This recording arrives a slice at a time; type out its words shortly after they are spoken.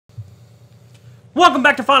Welcome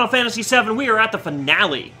back to Final Fantasy VII. We are at the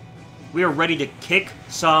finale. We are ready to kick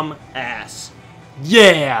some ass.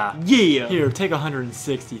 Yeah! Yeah! Here, take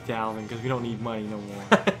 160,000 because we don't need money no more.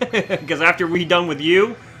 Because after we're done with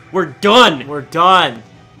you, we're done! We're done!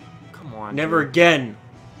 Come on, Never dude. again.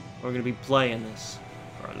 We're gonna be playing this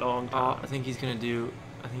for a long time. I think he's gonna do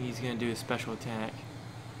a special attack.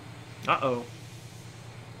 Uh-oh.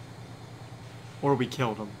 Or we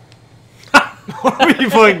killed him. Or we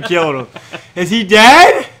fucking killed him. Is he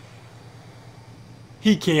dead?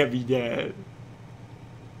 He can't be dead.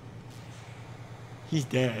 He's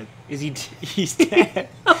dead. Is he? He's dead.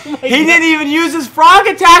 Oh he didn't even use his frog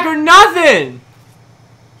attack or nothing.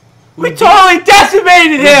 We totally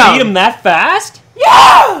decimated him. Beat him that fast?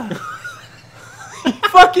 Yeah. He's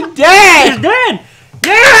fucking dead. He's dead.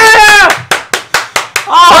 Yeah!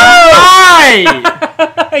 Alright!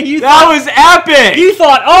 That was epic! You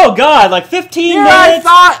thought, oh god, like 15 minutes? I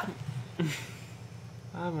thought...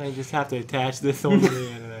 I might just have to attach this on the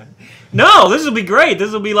end of that. No, this will be great.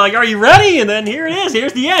 This will be like, are you ready? And then here it is.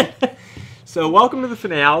 Here's the end. So, welcome to the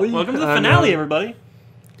finale. Welcome to the finale, everybody.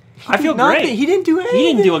 I feel great. He didn't do anything. He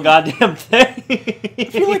didn't do a goddamn thing. I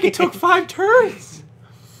feel like it took 5 turns.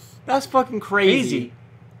 That's fucking crazy.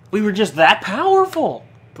 We were just that powerful.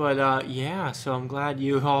 But, yeah, so I'm glad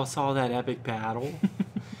you all saw that epic battle.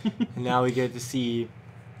 And now we get to see...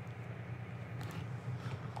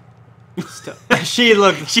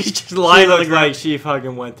 She's just lying on the ground. Like she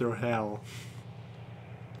fucking went through hell.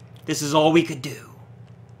 This is all we could do.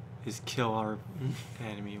 Is kill our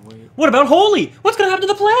enemy. Wait. What about Holy? What's gonna happen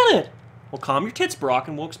to the planet? Well, calm your tits, Brock,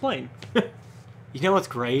 and we'll explain. You know what's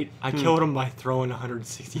great? I killed him by throwing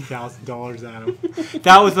 $160,000 at him.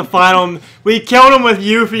 That was the final. We killed him with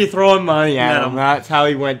Yuffie throwing money at him. That's how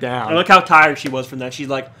he went down. And look how tired she was from that. She's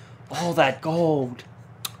like, all that gold.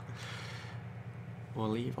 We'll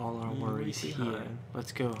leave all our worries here.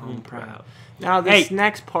 Let's go home proud. Now, this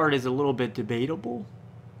next part is a little bit debatable.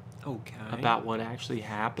 Okay. About what actually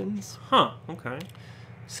happens. Huh. Okay.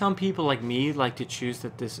 Some people like me like to choose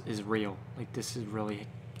that this is real. Like this is really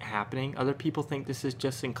happening. Other people think this is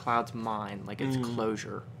just in Cloud's mind. Like it's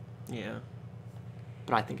closure. Yeah.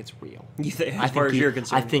 But I think it's real. You think, as far as you're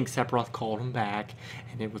concerned? I think Sephiroth called him back,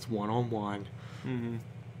 and it was one-on-one.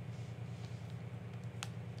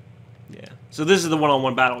 Yeah. So this is the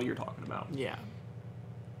one-on-one battle you're talking about. Yeah.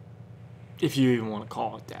 If you even want to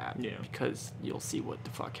call it that. Yeah. Because you'll see what the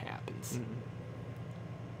fuck happens.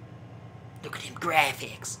 Look at them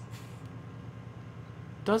graphics.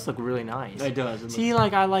 It does look really nice. It does. See,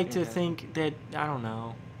 like, I like to think that, I don't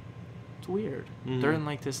know. It's weird. They're in,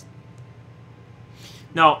 like, this...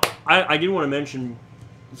 Now, I did want to mention,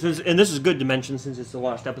 and this is good to mention since it's the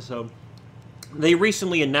last episode, they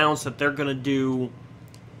recently announced that they're going to do...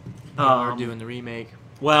 They're doing the remake.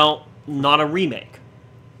 Well, not a remake.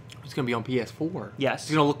 It's going to be on PS4. Yes.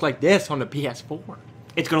 It's going to look like this on the PS4.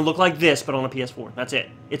 It's going to look like this, but on a PS4. That's it.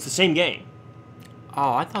 It's the same game.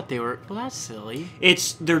 Oh, I thought they were... Well, that's silly.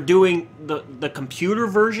 They're doing... The computer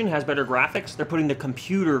version has better graphics. They're putting the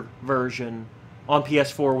computer version on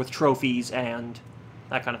PS4 with trophies and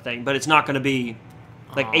that kind of thing. But it's not going to be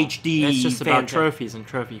like HD. It's just about trophies and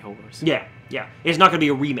trophy holders. Yeah, yeah. It's not going to be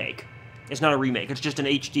a remake. It's not a remake. It's just an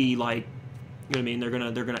HD, like... You know what I mean? They're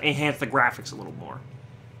gonna enhance the graphics a little more.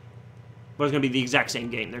 But it's going to be the exact same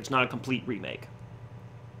game. It's not a complete remake.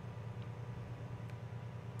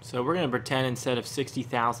 So we're going to pretend instead of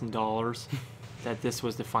 $60,000 that this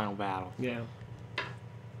was the final battle. Yeah.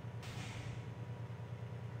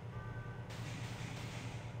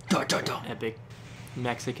 Dun, dun, dun. Epic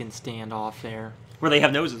Mexican standoff there. Where they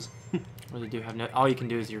have noses. Where they do have no... All you can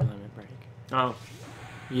do is your limit break. Oh.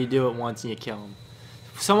 You do it once and you kill them.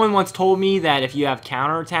 Someone once told me that if you have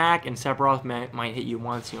counterattack and Sephiroth might hit you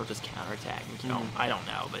once, you'll just counterattack and kill him. I don't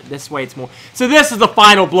know, but this way it's more... So this is the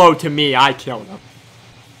final blow to me. I killed him.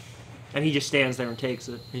 And he just stands there and takes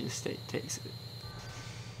it. He just takes it.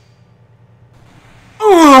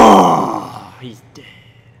 Oh, he's dead.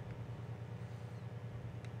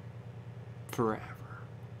 Forever.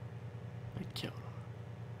 I killed him.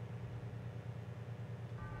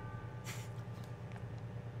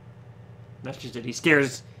 That's just it. He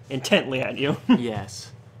stares intently at you.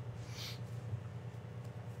 Yes.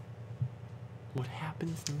 What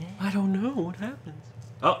happens next? I don't know. What happens?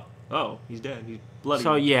 Oh, he's dead. He's bloody.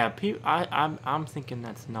 So yeah, I'm thinking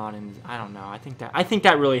that's not in. I don't know. I think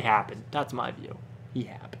that really happened. That's my view. He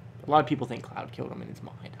happened. A lot of people think Cloud killed him in his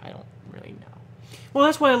mind. I don't really know. Well,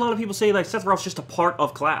 that's why a lot of people say like Sephiroth's just a part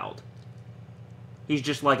of Cloud. He's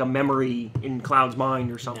just like a memory in Cloud's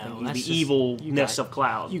mind or something. No, He's the evilness of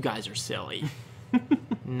Cloud. You guys are silly.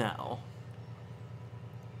 No.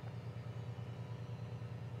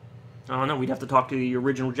 I don't know. We'd have to talk to the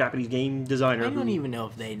original Japanese game designer. I don't even know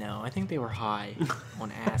if they know. I think they were high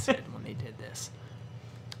on acid when they did this.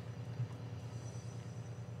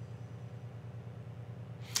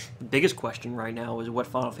 The biggest question right now is what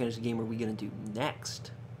Final Fantasy game are we going to do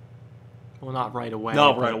next? Well, not right away.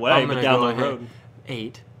 Not right away, but down the road.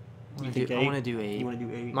 8. I You think 8? want to do 8. You want to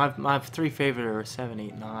do 8? My 3 favorite are 7,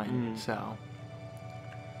 8, 9. So.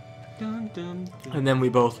 Dun, dun, dun. And then we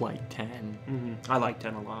both like 10. I like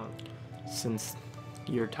 10 a lot. Since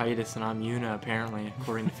you're Titus and I'm Yuna, apparently,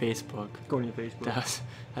 according to Facebook. According to Facebook.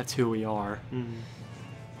 That's who we are.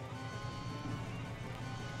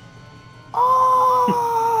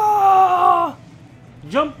 Oh!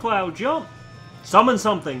 Jump, Cloud, jump! Summon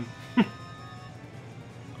something.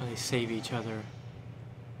 They save each other.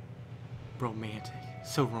 Romantic.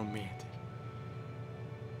 So romantic.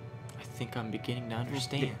 I think I'm beginning to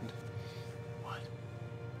understand. What?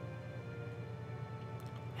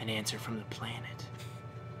 An answer from the planet.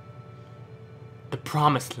 The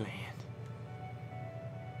Promised Land.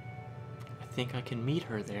 I think I can meet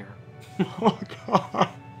her there. Oh, God.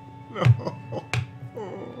 No.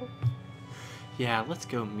 Yeah, let's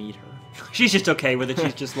go meet her. She's just okay with it.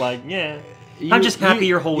 She's just like, yeah. I'm just happy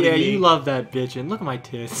you're holding me. Yeah, you love that bitch, and look at my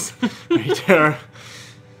tits. Right there.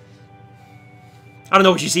 I don't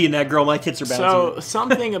know what you see in that girl. My tits are bouncing. So,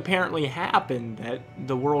 something apparently happened that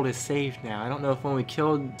the world is safe now. I don't know if when we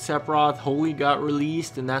killed Sephiroth, Holy got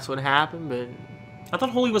released, and that's what happened, but... I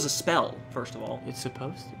thought Holy was a spell, first of all. It's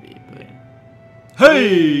supposed to be, but...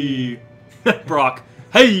 Hey! Brock.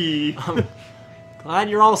 Hey! I'm glad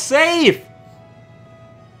you're all safe!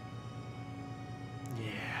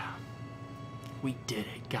 We did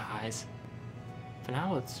it, guys. But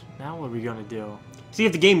now what are we gonna do? See,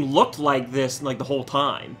 if the game looked like this like the whole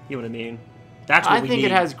time, you know what I mean? That's what I we think need.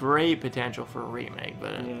 it has great potential for a remake,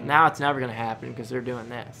 but now it's never gonna happen because they're doing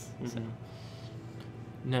this. So.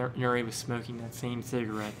 Nuri was smoking that same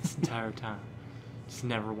cigarette this entire time. Just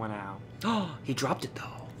never went out. Oh, he dropped it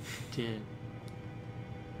though. Did.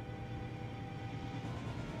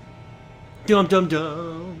 Dum dum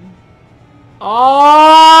dum.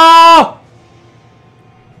 Oh!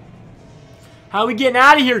 How are we getting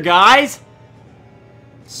out of here, guys?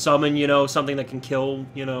 Summon, something that can kill,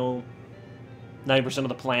 90% of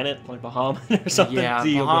the planet, like Bahamut or something. Yeah,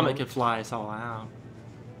 Bahamut could fly us all out.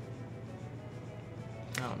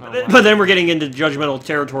 I don't know. But then we're getting into judgmental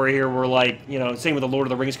territory here. Where same with the Lord of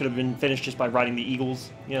the Rings could have been finished just by riding the eagles.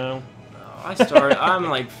 I'm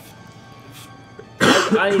like,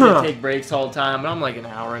 I need to take breaks all the time, but I'm like an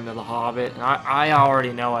hour into The Hobbit, and I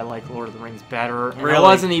already know I like Lord of the Rings better. And really? I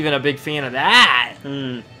wasn't even a big fan of that.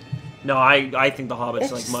 No, I think The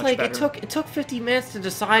Hobbit's much better. It took 50 minutes to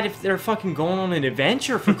decide if they're fucking going on an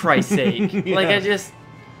adventure, for Christ's sake. Yeah.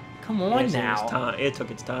 Come on now. It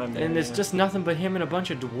took its time. And it's just nothing but him and a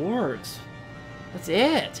bunch of dwarves. That's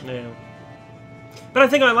it. Yeah. But I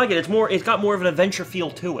think I like it. It's got more of an adventure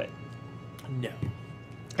feel to it. No.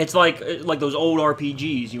 It's like those old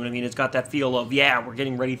RPGs, you know what I mean? It's got that feel of, we're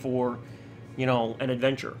getting ready for, an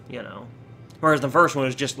adventure, Whereas the first one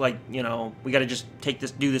is just like, we got to just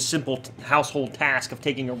do this simple household task of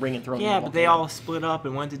taking a ring and throwing it. Yeah, but they all split up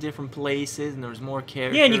and went to different places, and there was more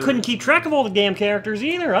characters. Yeah, and you couldn't keep track of all the damn characters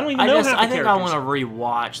either. I don't even know half the characters. I think I want to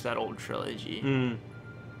rewatch that old trilogy.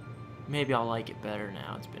 Maybe I'll like it better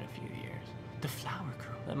now. It's been a few years. The Flower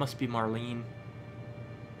Girl. That must be Marlene.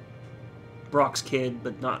 Brock's kid,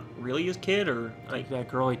 but not really his kid, or like that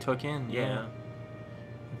girl he took in. Yeah.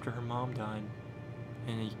 After her mom died,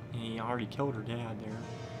 and he already killed her dad there.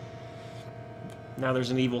 Now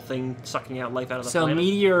there's an evil thing sucking out life out of the planet. So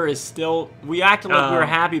Meteor is still. We acted like we were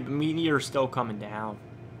happy, but Meteor is still coming down.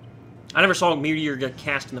 I never saw Meteor get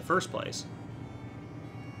cast in the first place.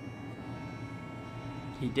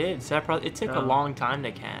 He did. It took a long time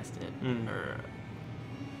to cast it.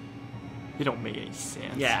 It don't make any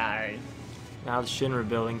sense. Yeah. Now the Shinra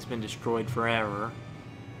building's been destroyed forever.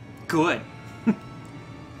 Good.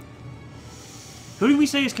 Who did we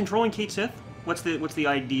say is controlling Cait Sith? What's the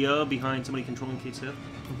idea behind somebody controlling Cait Sith?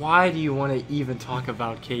 Why do you want to even talk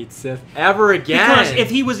about Cait Sith ever again? Because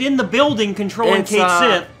if he was in the building controlling Cait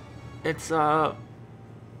Sith... It's, not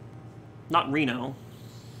Reno.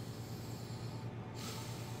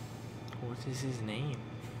 What is his name?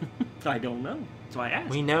 I don't know. That's why I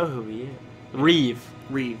asked. We know who he is. Reeve.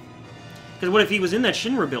 Because what if he was in that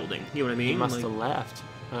Shinra building? You know what I mean? He must have left.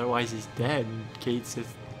 Otherwise he's dead. And Cait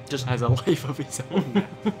Sith just has a life of his own now.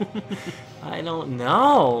 I don't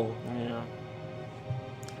know. Yeah.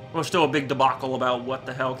 Well, still a big debacle about what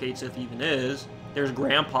the hell Cait Sith even is. There's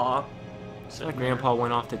Grandpa. Grandpa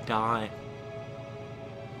went off to die.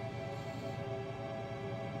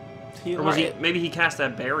 Or was he? Maybe he cast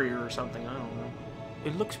that barrier or something. I don't know.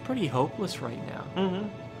 It looks pretty hopeless right now. Mm-hmm.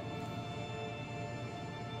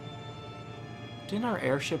 Didn't our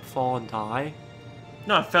airship fall and die?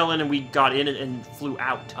 No, it fell in and we got in it and flew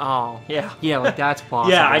out. Oh. Yeah. Yeah, like that's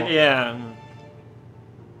possible. Yeah, yeah.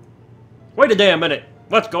 Wait a damn minute.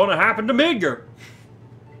 What's going to happen to Meager?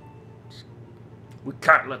 We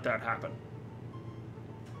can't let that happen.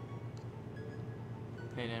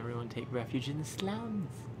 And everyone take refuge in the slums.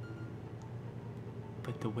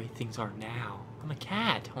 But the way things are now, I'm a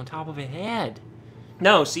cat on top of a head.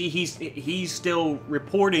 No, see, he's still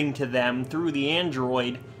reporting to them through the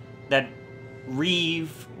android that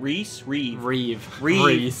Reeve.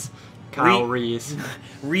 Kyle Reese.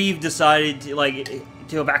 Reeve decided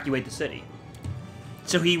to evacuate the city.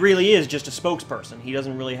 So he really is just a spokesperson. He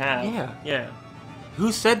doesn't really have. Yeah.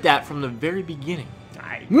 Who said that from the very beginning?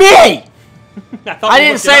 Me! I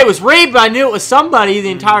didn't say it was Reeve, but I knew it was somebody the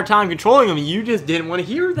entire time controlling him. You just didn't want to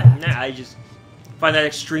hear that. Nah, I just find that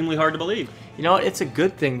extremely hard to believe. You know what? It's a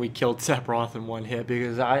good thing we killed Sephiroth in one hit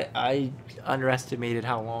because I underestimated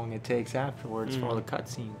how long it takes afterwards for all the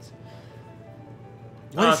cutscenes.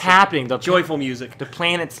 What is happening? The joyful music. The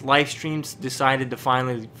planet's live streams decided to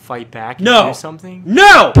finally fight back and do something?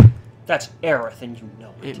 No! That's Aerith, and you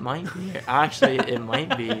know it. It might be. Actually, it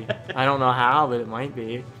might be. I don't know how, but it might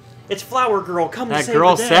be. It's Flower Girl. Come to save the day. That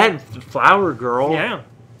girl said Flower Girl. Yeah.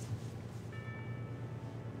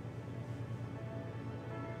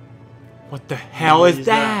 What the hell is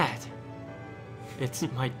that? It's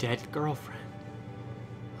my dead girlfriend.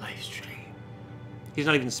 Live stream. He's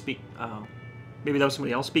not even speak. Oh, maybe that was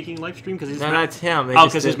somebody else speaking live stream because that's him. They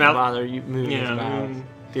because his mouth. Bother you moving his mouth.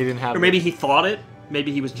 They didn't have. Or maybe he thought it.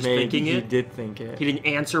 Maybe he was just thinking it. He did think it. He didn't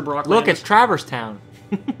answer Brock. Look, it's Traverse Town.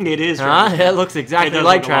 It is. It looks exactly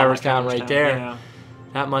like Traverse Town right there. Yeah.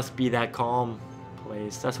 That must be that calm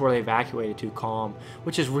place. That's where they evacuated to, Calm,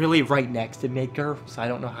 which is really right next to Midgar, so I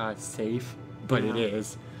don't know how it's safe, but it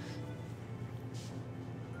is.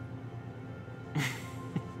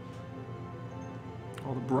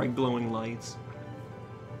 All the bright glowing lights.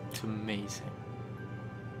 It's amazing.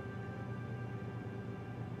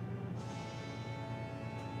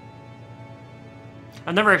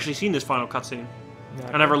 I've never actually seen this final cutscene.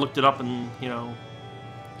 I never looked it up, and you know.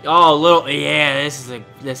 Oh, this is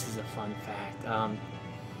a fun fact.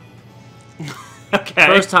 Okay.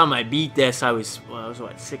 First time I beat this, I was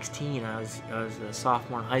what, 16. I was a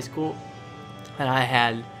sophomore in high school, and I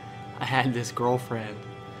had this girlfriend,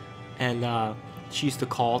 and she used to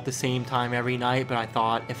call at the same time every night. But I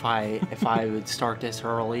thought if I would start this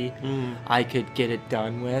early, I could get it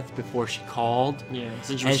done with before she called. Yeah.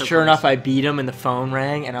 And sure enough, I beat him, and the phone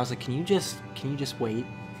rang, and I was like, "Can you just wait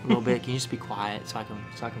a little bit? Can you just be quiet so I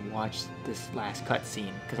can watch this last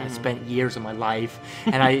cutscene? Because I spent years of my life,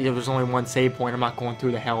 and there was only one save point. I'm not going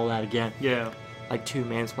through the hell of that again." Yeah. Like 2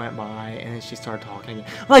 minutes went by, and then she started talking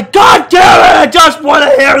again. I'm like, God damn it! I just want to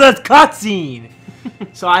hear this cutscene.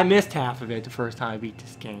 So I missed half of it the first time I beat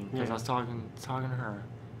this game because I was talking to her.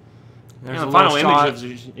 There's the final image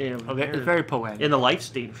is very poetic in the live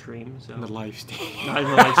stream. So. In the live stream. Not in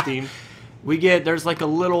the live stream. There's like a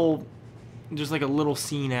little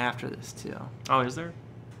scene after this too. Oh, is there?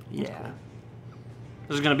 Yeah. Cool.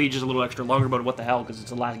 This is gonna be just a little extra longer, but what the hell? Because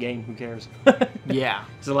it's the last game. Who cares? Yeah.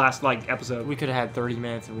 It's the last episode. We could have had 30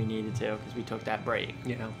 minutes if we needed to because we took that break.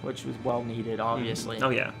 Yeah. Which was well needed, obviously. Oh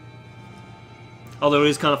yeah. Although it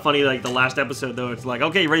is kind of funny, like the last episode, though, it's like,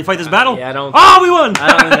 okay, you ready to fight this battle? Yeah, I don't. Oh, we won! I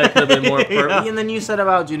don't think that could have been more perfect. Yeah. And then you said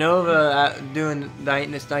about Genova doing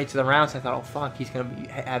this Knights of the Round, so I thought, oh fuck, he's gonna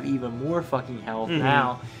have even more fucking health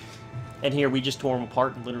now. And here we just tore him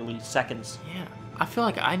apart in literally seconds. Yeah, I feel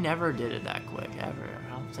like I never did it that quick ever.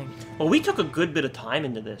 I don't think. Well, we took a good bit of time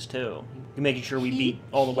into this too, making sure we beat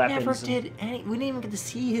all the weapons. Never did any. We didn't even get to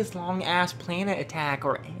see his long ass planet attack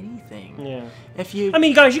or anything. Yeah. I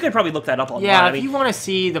mean, guys, you could probably look that up online. Yeah, if you want to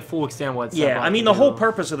see the full extent of what's. Yeah, I mean, the whole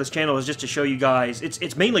purpose of this channel is just to show you guys.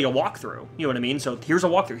 It's mainly a walkthrough. You know what I mean? So here's a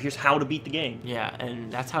walkthrough. Here's how to beat the game. Yeah, and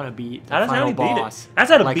that's how to beat the final boss.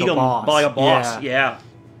 That's how to beat him by a boss. Yeah.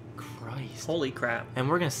 Christ. Holy crap. And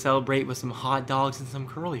we're gonna celebrate with some hot dogs and some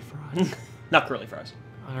curly fries. Not curly fries.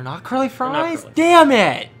 Oh, they're not curly fries? Not curly. Damn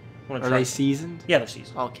it! Are they seasoned? Yeah, they're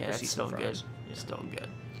seasoned. Okay, they're that's still good. Yeah. Still good.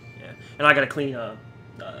 Yeah. And I gotta clean a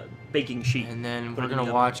baking sheet. And then we're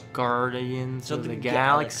gonna watch Guardians of the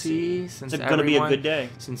Galaxy. Since it's gonna be a good day.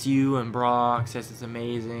 Since you and Brock says it's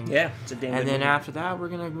amazing. Yeah, it's a damn good And then movie. after that, we're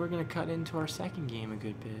gonna cut into our second game a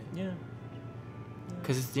good bit. Yeah.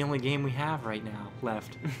 Because it's the only game we have right now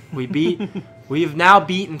left. We've now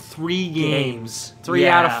beaten 3 games. 3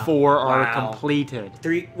 out of 4 are completed.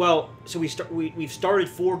 3. Well, so we've started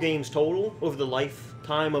 4 games total over the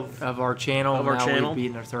lifetime of our channel. Of our channel. We've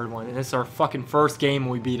beaten our 3rd one, and this is our fucking first game.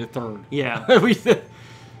 And we beat a 3rd. Yeah.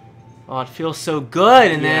 Oh, it feels so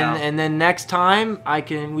good, and Yeah. then next time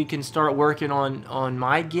we can start working on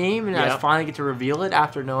my game, and I finally get to reveal it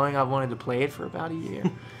after knowing I've wanted to play it for about a year.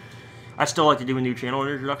 I'd still like to do a new channel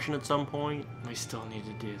introduction at some point. We still need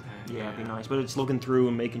to do that. Yeah, it'd be nice, but it's looking through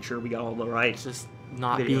and making sure we got all the right. It's just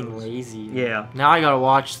not videos. being lazy. Yeah. Now I gotta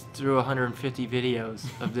watch through 150 videos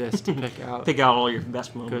of this to pick out all your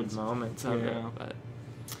best moments. good moments of it.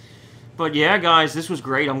 But yeah, guys, this was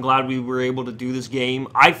great. I'm glad we were able to do this game.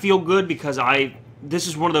 I feel good because this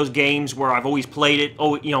is one of those games where I've always played it.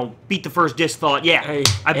 Oh, beat the first disc. Thought, yeah, hey,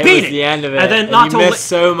 I beat it. The end of it. And then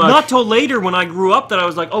so much. not till later when I grew up that I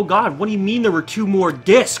was like, oh God, what do you mean there were 2 more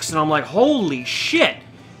discs? And I'm like, holy shit!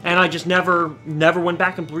 And I just never went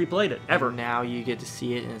back and replayed it ever. And now you get to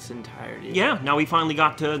see it in its entirety. Yeah, now we finally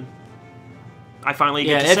got to. I finally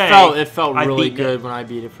get to say. It felt really good when I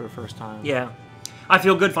beat it for the first time. Yeah. I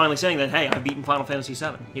feel good finally saying that, hey, I've beaten Final Fantasy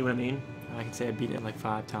VII. You know what I mean? I can say I've beaten it like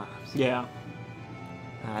 5 times. Yeah.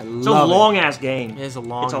 It's a long-ass game. It is a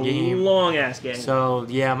long game. It's a long-ass game. So,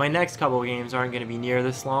 yeah, my next couple of games aren't going to be near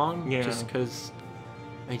this long. Yeah. Just because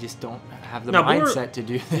I just don't have the mindset to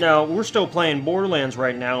do that. No, we're still playing Borderlands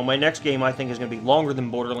right now. My next game, I think, is going to be longer than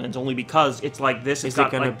Borderlands, only because it's like this. Is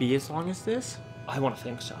it going to be as long as this? I want to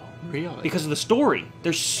think so. Really? Because of the story.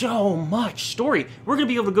 There's so much story. We're going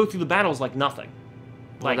to be able to go through the battles like nothing.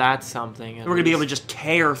 Well, that's something. We're going to be able to just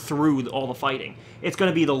tear through all the fighting. It's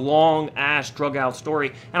going to be the long-ass, drug-out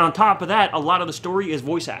story. And on top of that, a lot of the story is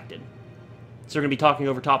voice acted. So they're going to be talking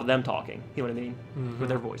over top of them talking. You know what I mean? With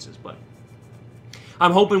their voices. But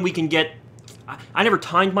I'm hoping we can get... I never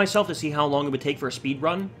timed myself to see how long it would take for a speed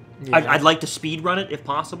run. Yeah. I'd like to speed run it if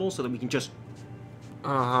possible so that we can just...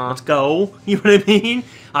 Let's go. You know what I mean?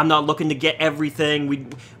 I'm not looking to get everything.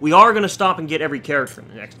 We are going to stop and get every character in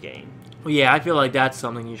the next game. Well, yeah, I feel like that's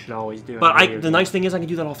something you should always do. But the nice thing is I can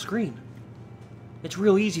do that off screen. It's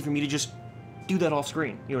real easy for me to just do that off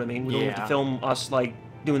screen. You know what I mean? We don't have to film us like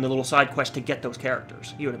doing the little side quest to get those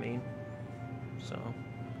characters. You know what I mean? So.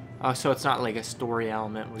 Oh, so it's not like a story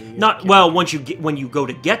element where you when you go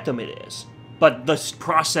to get them, it is. But the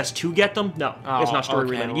process to get them, no, it's not story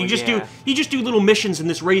related. You just do little missions, and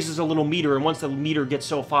this raises a little meter. And once the meter gets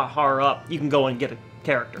so far up, you can go and get a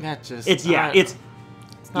character.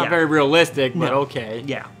 It's not very realistic, but okay.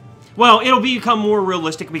 Yeah. Well, it'll become more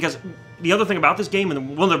realistic because the other thing about this game,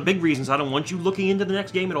 and one of the big reasons I don't want you looking into the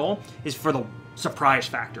next game at all, is for the surprise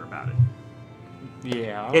factor about it.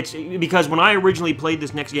 Yeah. It's because when I originally played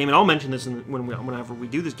this next game, and I'll mention this whenever we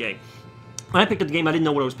do this game, when I picked up the game, I didn't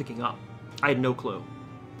know what I was picking up. I had no clue.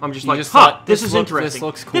 I'm just this is interesting. This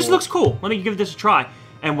looks cool. This looks cool. Let me give this a try.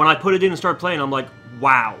 And when I put it in and started playing, I'm like,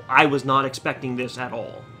 wow, I was not expecting this at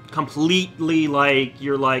all. Completely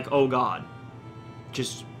you're like, oh God.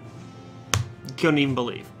 Just couldn't even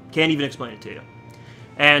believe. Can't even explain it to you.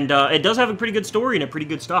 And it does have a pretty good story and pretty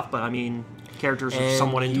good stuff, but I mean, characters are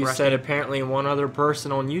somewhat interesting. You said apparently one other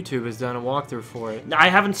person on YouTube has done a walkthrough for it. I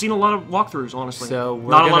haven't seen a lot of walkthroughs, honestly. So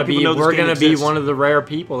we're going to be one of the rare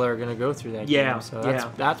people that are going to go through that game. So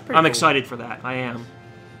that's pretty I'm cool. excited for that. I am.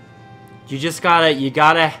 You just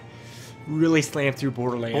gotta really slam through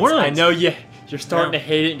Borderlands. I know you're starting to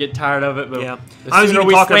hate it and get tired of it, but the sooner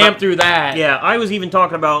we slam through that. Yeah, I was even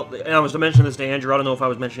talking about, and I was mentioning this to Andrew, I don't know if I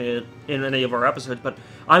was mentioning it in any of our episodes, but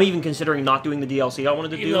I'm even considering not doing the DLC I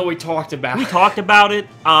wanted to do. Even though we talked about it. We talked about it,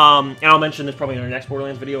 and I'll mention this probably in our next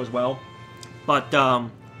Borderlands video as well. But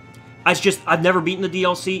I've never beaten the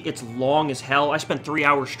DLC. It's long as hell. I spent 3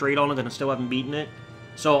 hours straight on it and I still haven't beaten it.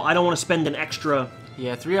 So I don't want to spend an extra...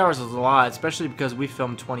 Yeah, 3 hours is a lot, especially because we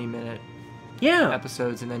filmed 20-minute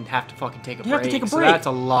episodes and then have to fucking take a break. You have to take a break. So that's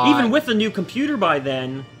a lot. Even with the new computer by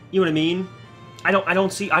then, you know what I mean? I don't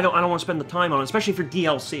want to spend the time on it, especially for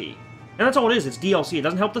DLC. And that's all it is. It's DLC. It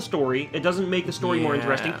doesn't help the story. It doesn't make the story more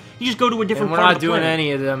interesting. You just go to a different part of the planet. We're not doing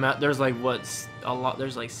any of them. There's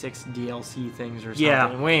there's like 6 DLC things or something.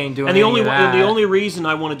 Yeah. And we ain't doing any of that. The only reason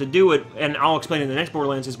I wanted to do it, and I'll explain in the next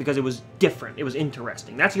Borderlands, is because it was different. It was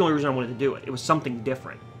interesting. That's the only reason I wanted to do it. It was something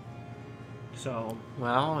different. So...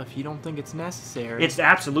 Well, if you don't think it's necessary... It's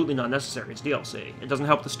absolutely not necessary. It's DLC. It doesn't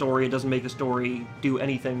help the story. It doesn't make the story do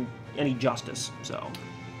any justice. So...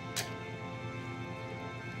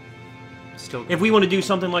 If we want to do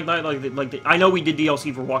something like that, I know we did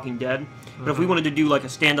DLC for Walking Dead, but if we wanted to do like a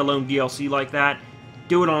standalone DLC like that,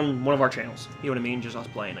 do it on one of our channels. You know what I mean? Just us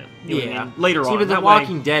playing it. You know what I mean? Later See, on. but The That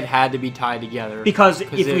Walking way, Dead had to be tied together. because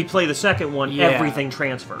if we play the second one, Yeah. everything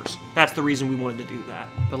transfers. That's the reason we wanted to do that.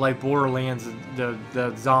 But like Borderlands,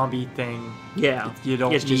 the zombie thing, Yeah. you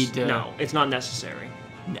don't It's need just, to. No, it's not necessary.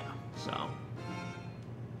 No. So.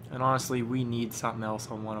 And honestly, we need something else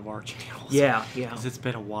on one of our channels. Yeah, yeah. Because it's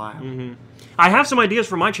been a while. Mm-hmm. I have some ideas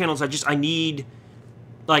for my channels. I need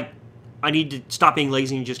to stop being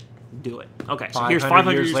lazy and just do it. Okay, so here's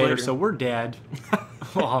 500 years later. So we're dead.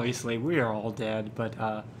 Well, obviously, we are all dead.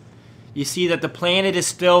 But you see that the planet is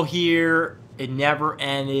still here. It never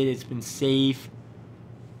ended. It's been safe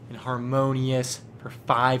and harmonious for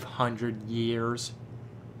 500 years.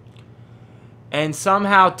 And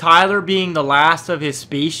somehow Tyler, being the last of his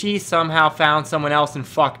species, somehow found someone else and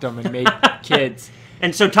fucked him and made kids.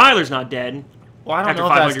 And so Tyler's not dead. Well, I don't After know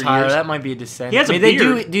if that's 500 Tyler. years. That might be a descendant. He has a they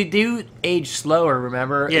beard. do age slower.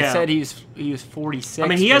 Remember, Yeah. it said he was 46. I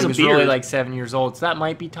mean, he has but a was really beard. like 7 years old. So that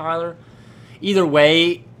might be Tyler. Either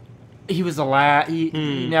way, he was the last. He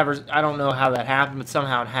never. I don't know how that happened, but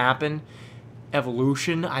somehow it happened.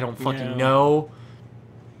 Evolution. I don't fucking know.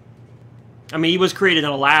 I mean, he was created in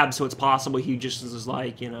a lab, so it's possible he just is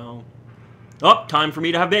like, oh, time for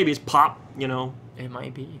me to have babies. Pop, It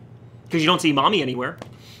might be. because you don't see mommy anywhere.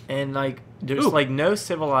 And like, there's like no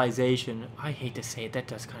civilization. I hate to say it. That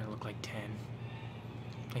does kind of look like 10.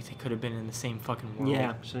 Like they could have been in the same fucking world.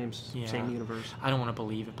 Yeah, same universe. I don't want to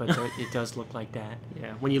believe it, but it does look like that.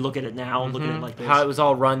 Yeah, when you look at it now, looking at it like this. How it was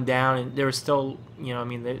all run down, and there was still, I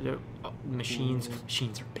mean, the machines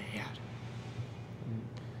are bad.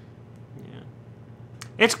 Yeah,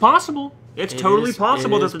 it's possible. It's totally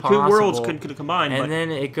possible that the two worlds could combine. And but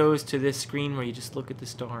then it goes to this screen where you just look at the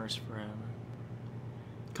stars forever.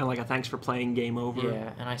 kind of like a thanks for playing game over.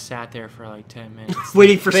 Yeah, and I sat there for like 10 minutes.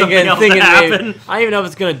 Waiting for something else to happen. I don't even know if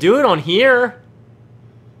it's going to do it on here.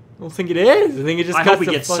 I don't think it is. I think it just I hope we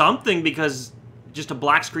get something, because just a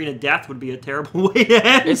black screen of death would be a terrible way to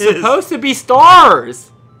end It's this. supposed to be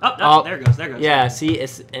stars. Oh, there it goes. There it goes. Yeah, see,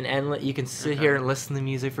 it's an endless. You can sit here and listen to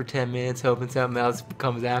music for 10 minutes, hoping something else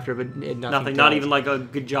comes after, but nothing. Nothing. Not even like a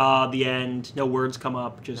good job. The end. No words come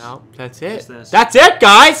up. Just no. That's it. Just this. That's it,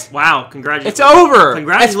 guys. Wow! Congratulations. It's over.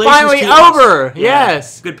 Congratulations. It's finally to us. over. Yeah.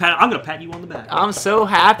 Yes. Good pat. I'm gonna pat you on the back. I'm so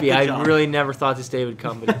happy. Good I job. really never thought this day would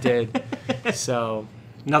come, but it did. So.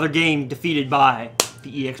 Another game defeated by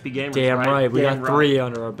the EXPGamers. Damn right. We Damn got 3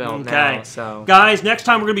 under our belt Okay. now. So. Guys, next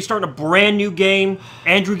time we're going to be starting a brand new game.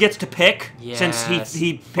 Andrew gets to pick, since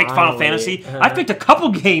he picked Final Fantasy. I've picked a couple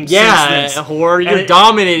games since this. Horde, you're And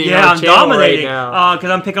dominating Yeah, our I'm channel dominating. right now.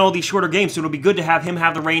 Because I'm picking all these shorter games, so it'll be good to have him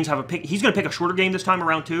have the reins, have a pick. He's going to pick a shorter game this time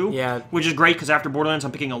around, too. Yeah. Which is great, because after Borderlands,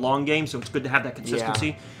 I'm picking a long game, so it's good to have that consistency.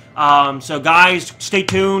 Yeah. So guys, stay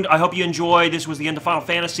tuned. I hope you enjoy. This was the end of Final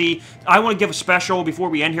Fantasy. I want to give a special, before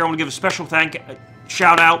we end here, I want to give a special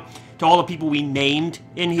shout out to all the people we named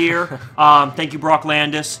in here. Thank you, Brock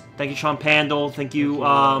Landis. Thank you, Sean Pandel. Thank you,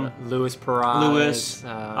 Louis Perez. Louis.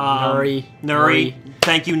 Nuri.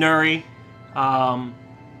 Thank you, Nuri. I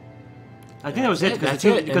think that was it, because the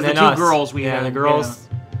two us. girls we had. the girls.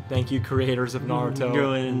 Thank you, creators of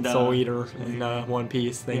Naruto and Soul Eater and One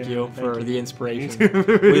Piece. Thank you for the inspiration.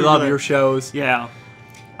 Yeah. We love your shows. Yeah.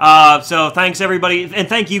 So thanks, everybody. And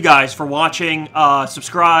thank you guys for watching.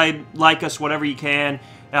 Subscribe, like us, whatever you can.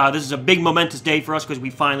 This is a big momentous day for us, because we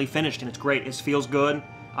finally finished, and it's great. It feels good.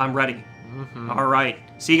 I'm ready. All right.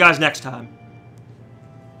 See you guys next time.